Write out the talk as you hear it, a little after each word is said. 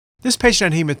This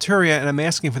patient had hematuria, and I'm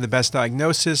asking for the best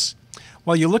diagnosis.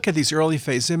 While you look at these early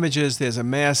phase images, there's a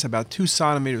mass about 2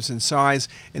 centimeters in size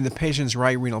in the patient's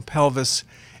right renal pelvis.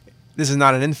 This is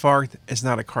not an infarct, it's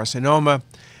not a carcinoma,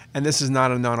 and this is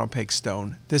not a non-opaque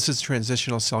stone. This is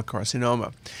transitional cell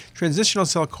carcinoma. Transitional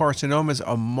cell carcinomas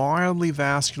are mildly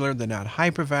vascular, they're not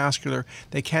hypervascular.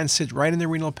 They can sit right in the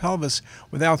renal pelvis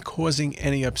without causing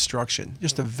any obstruction.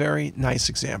 Just a very nice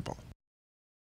example.